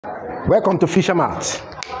Welcome to Fisher Maths.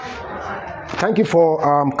 Thank you for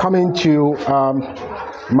coming to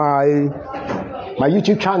my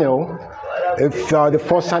YouTube channel. If the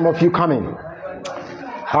first time of you coming,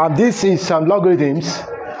 this is logarithms,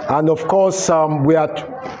 and of course we are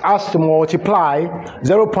asked to multiply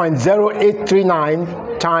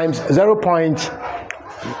 0.0839 times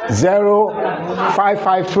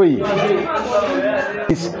 0.0553.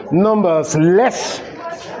 It's numbers less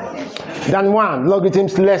than 1,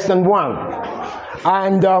 logarithms less than 1,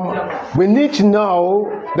 and we need to know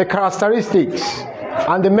the characteristics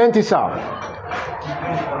and the mantissa.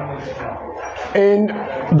 In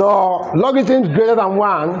the logarithms greater than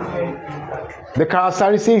 1, the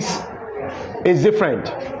characteristics is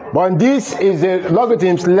different, but this is the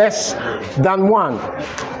logarithms less than 1,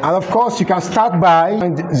 and of course you can start by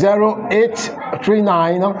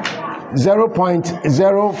 0.839,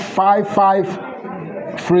 0.0553.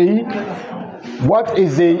 What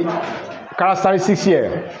is the characteristics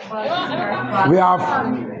here? We have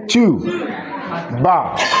 2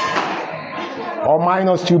 bar or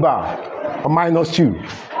minus 2 bar or minus 2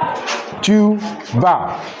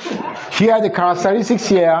 bar. Here the characteristics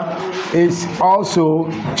here is also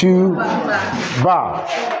 2 bar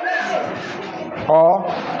or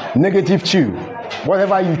negative 2.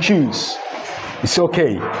 Whatever you choose, it's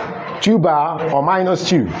okay. 2 bar or minus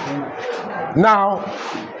 2. Now,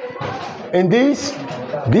 in this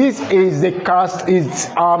is the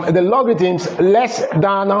the logarithms less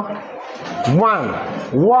than 1.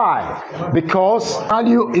 Why? Because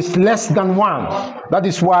value is less than 1. That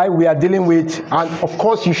is why we are dealing with, and of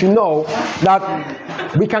course you should know that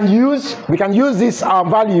we can use this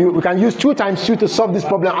value. We can use 2 times 2 to solve this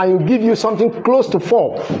problem, and it will give you something close to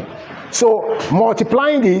 4. So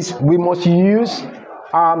multiplying this, we must use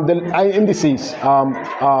the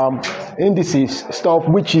indices stuff,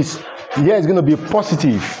 which is here is going to be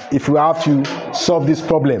positive if we have to solve this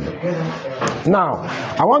problem. Now,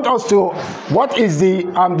 I want us to, what is the,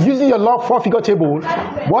 using your log 4-figure table,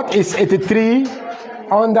 what is 83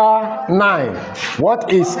 under 9?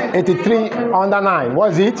 What is 83 under 9?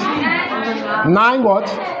 What is it? 9 what?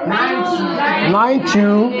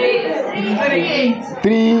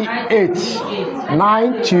 9238.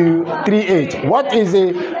 9238. What is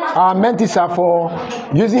the mantissa for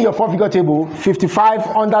using your 4-figure table? 55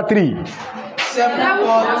 under 3.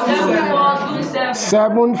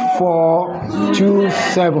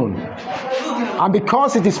 7427. And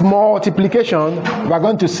because it is multiplication, we are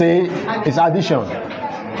going to say it's addition.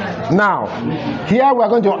 Now, here we are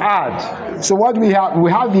going to add. So what we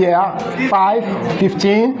have here 5,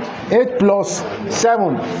 15, 8 plus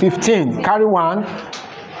 7, 15. Carry 1.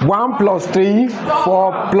 1 plus 3,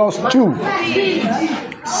 4 plus 2,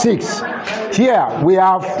 6. Here we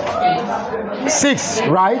have 6,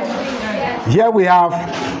 right? Here we have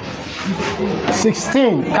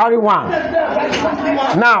 16. Carry 1.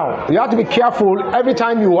 Now, you have to be careful every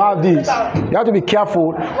time you have this. You have to be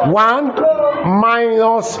careful. 1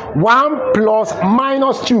 minus 1 plus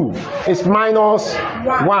minus 2 is minus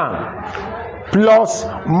 1. Plus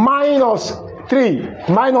minus 3,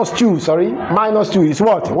 minus 2, sorry, minus 2 is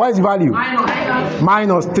what? What is the value?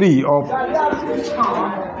 Minus 3 or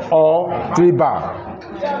 3 bar.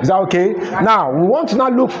 Is that okay? Now we want to now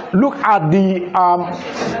look at the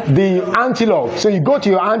anti-log. So you go to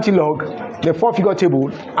your anti-log, the 4-figure table,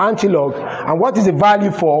 anti-log, and what is the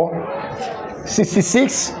value for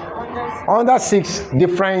 66 under 6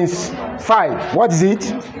 difference 5? What is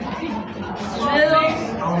it?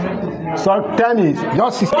 So 10 is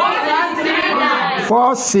just 6.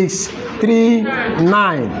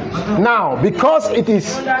 4639. Now, because it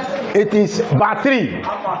is bar 3,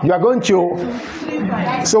 you are going to,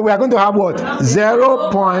 so we are going to have what?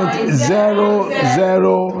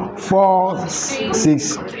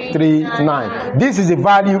 0.004639. This is the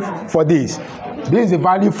value for this. This is the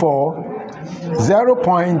value for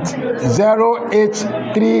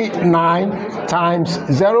 0.0839 times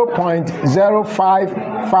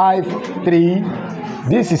 0.0553.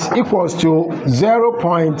 This is equals to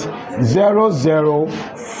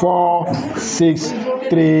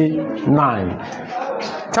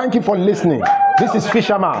 0.004639. Thank you for listening. This is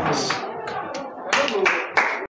Fisher Maths.